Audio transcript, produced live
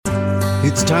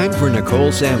It's time for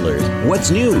Nicole Sandler's What's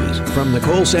News from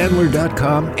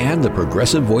NicoleSandler.com and the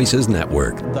Progressive Voices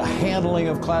Network. The handling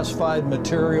of classified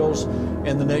materials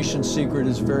and the nation's secret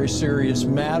is a very serious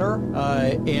matter.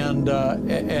 And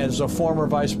as a former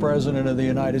vice president of the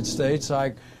United States,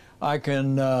 I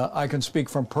can speak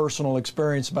from personal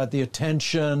experience about the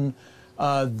attention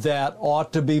that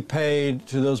ought to be paid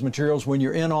to those materials when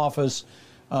you're in office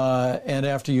and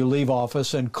after you leave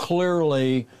office. And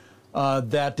clearly,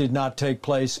 that did not take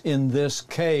place in this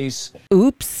case.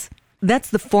 Oops. That's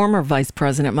the former Vice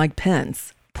President Mike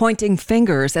Pence pointing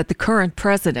fingers at the current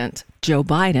president, Joe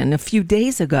Biden, a few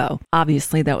days ago.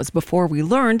 Obviously, that was before we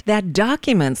learned that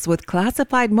documents with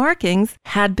classified markings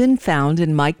had been found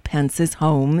in Mike Pence's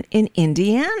home in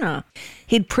Indiana.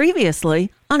 He'd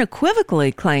previously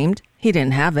unequivocally claimed he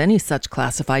didn't have any such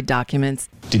classified documents.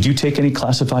 Did you take any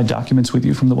classified documents with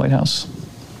you from the White House?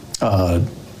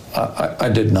 I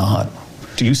did not.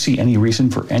 Do you see any reason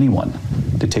for anyone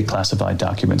to take classified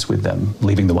documents with them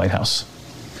leaving the White House?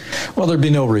 Well, there'd be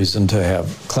no reason to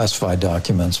have classified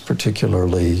documents,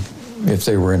 particularly if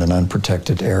they were in an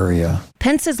unprotected area.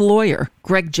 Pence's lawyer,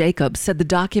 Greg Jacobs, said the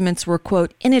documents were,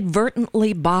 quote,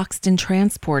 inadvertently boxed and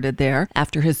transported there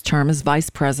after his term as vice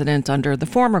president under the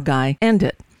former guy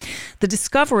ended. The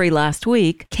discovery last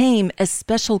week came as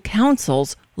special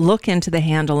counsel's look into the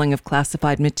handling of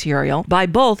classified material by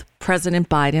both President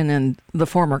Biden and the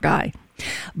former guy.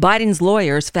 Biden's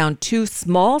lawyers found 2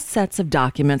 small sets of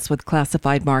documents with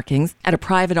classified markings at a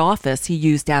private office he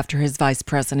used after his vice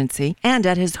presidency and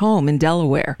at his home in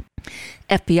Delaware.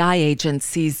 FBI agents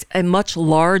seized a much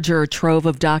larger trove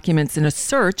of documents in a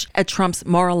search at Trump's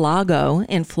Mar-a-Lago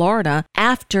in Florida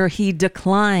after he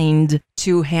declined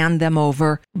to hand them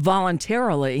over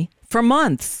voluntarily for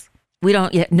months. We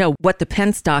don't yet know what the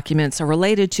Pence documents are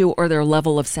related to or their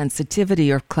level of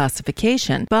sensitivity or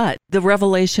classification, but the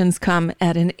revelations come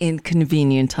at an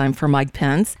inconvenient time for Mike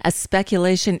Pence, as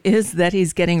speculation is that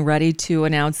he's getting ready to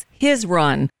announce his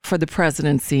run for the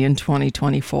presidency in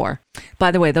 2024.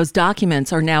 By the way, those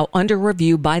documents are now under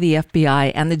review by the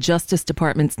FBI and the Justice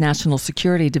Department's National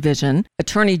Security Division.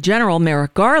 Attorney General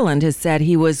Merrick Garland has said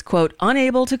he was, quote,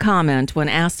 unable to comment when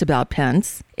asked about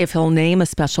Pence, if he'll name a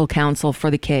special counsel for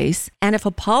the case, and if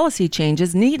a policy change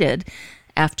is needed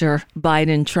after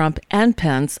Biden, Trump, and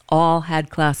Pence all had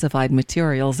classified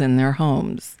materials in their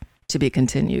homes. To be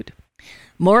continued.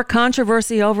 More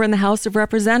controversy over in the House of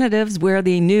Representatives, where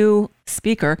the new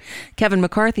Speaker, Kevin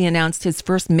McCarthy, announced his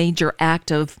first major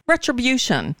act of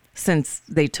retribution since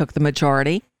they took the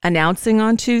majority, announcing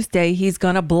on Tuesday he's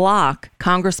going to block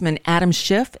Congressman Adam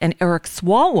Schiff and Eric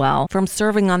Swalwell from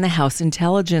serving on the House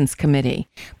Intelligence Committee.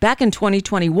 Back in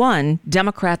 2021,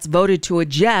 Democrats voted to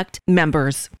eject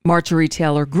members Marjorie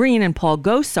Taylor Greene and Paul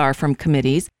Gosar from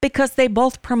committees because they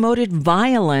both promoted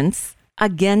violence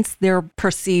against their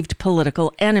perceived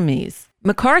political enemies.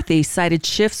 McCarthy cited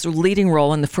Schiff's leading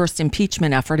role in the first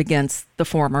impeachment effort against the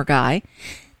former guy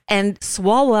and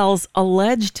Swalwell's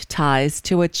alleged ties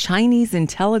to a Chinese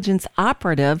intelligence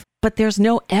operative, but there's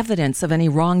no evidence of any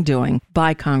wrongdoing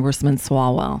by Congressman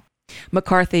Swalwell.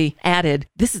 McCarthy added,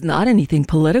 "This is not anything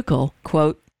political.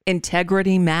 Quote,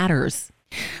 integrity matters."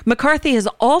 McCarthy has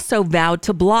also vowed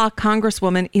to block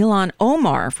Congresswoman Ilhan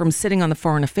Omar from sitting on the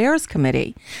Foreign Affairs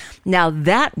Committee. Now,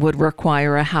 that would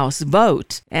require a House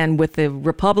vote, and with the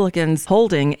Republicans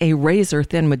holding a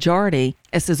razor-thin majority,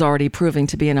 this is already proving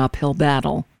to be an uphill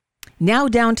battle. Now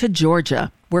down to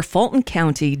Georgia, where Fulton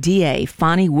County DA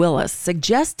Fani Willis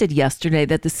suggested yesterday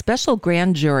that the special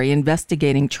grand jury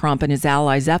investigating Trump and his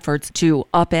allies' efforts to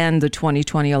upend the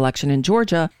 2020 election in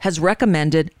Georgia has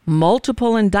recommended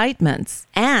multiple indictments.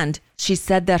 And she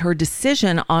said that her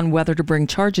decision on whether to bring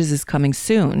charges is coming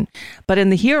soon. But in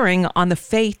the hearing on the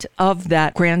fate of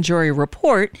that grand jury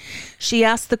report, she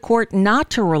asked the court not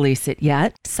to release it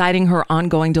yet, citing her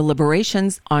ongoing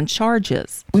deliberations on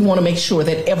charges. We want to make sure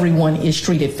that everyone is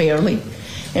treated fairly.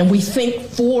 And we think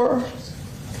for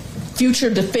future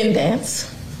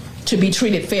defendants to be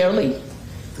treated fairly,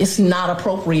 it's not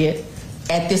appropriate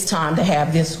at this time to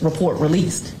have this report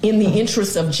released. In the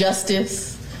interest of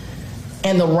justice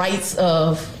and the rights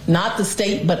of not the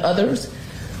state but others,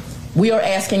 we are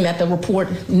asking that the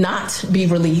report not be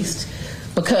released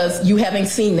because you having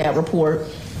seen that report,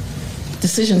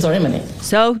 decisions are imminent.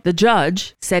 So the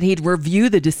judge said he'd review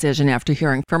the decision after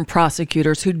hearing from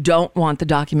prosecutors who don't want the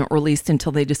document released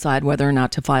until they decide whether or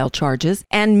not to file charges,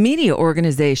 and media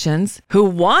organizations who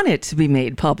want it to be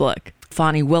made public.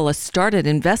 Fani Willis started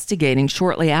investigating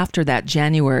shortly after that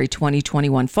January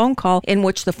 2021 phone call in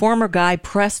which the former guy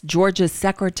pressed Georgia's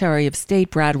Secretary of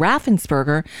State, Brad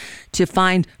Raffensperger, to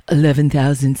find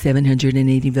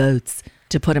 11,780 votes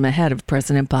to put him ahead of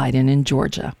President Biden in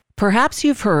Georgia. Perhaps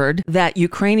you've heard that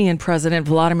Ukrainian President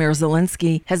Volodymyr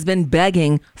Zelensky has been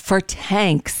begging for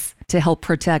tanks to help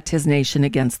protect his nation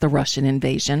against the Russian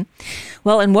invasion.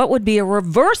 Well, in what would be a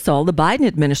reversal, the Biden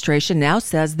administration now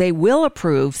says they will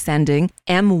approve sending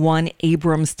M1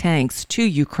 Abrams tanks to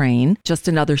Ukraine. Just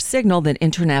another signal that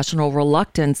international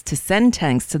reluctance to send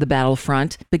tanks to the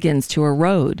battlefront begins to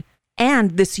erode.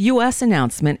 And this U.S.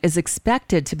 announcement is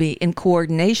expected to be in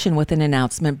coordination with an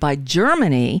announcement by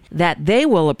Germany that they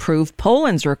will approve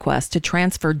Poland's request to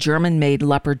transfer German-made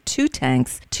Leopard 2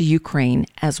 tanks to Ukraine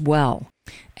as well.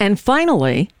 And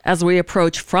finally, as we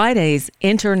approach Friday's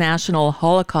International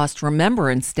Holocaust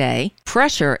Remembrance Day,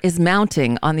 pressure is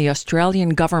mounting on the Australian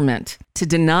government to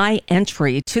deny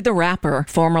entry to the rapper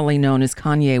formerly known as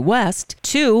Kanye West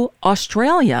to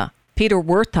Australia. Peter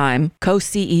Wertheim,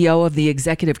 co-CEO of the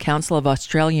Executive Council of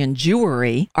Australian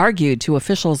Jewry, argued to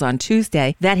officials on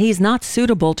Tuesday that he's not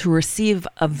suitable to receive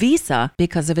a visa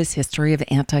because of his history of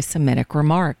anti-Semitic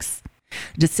remarks.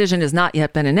 Decision has not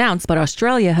yet been announced, but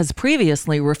Australia has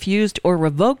previously refused or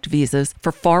revoked visas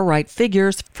for far-right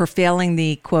figures for failing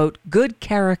the, quote, good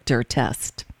character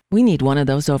test. We need one of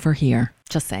those over here.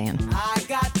 Just saying.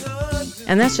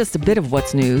 And that's just a bit of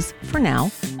what's news. For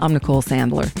now, I'm Nicole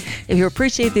Sandler. If you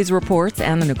appreciate these reports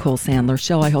and the Nicole Sandler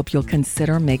Show, I hope you'll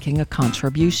consider making a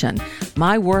contribution.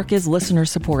 My work is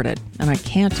listener-supported, and I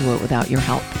can't do it without your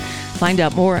help. Find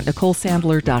out more at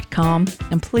NicoleSandler.com,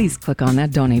 and please click on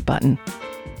that donate button.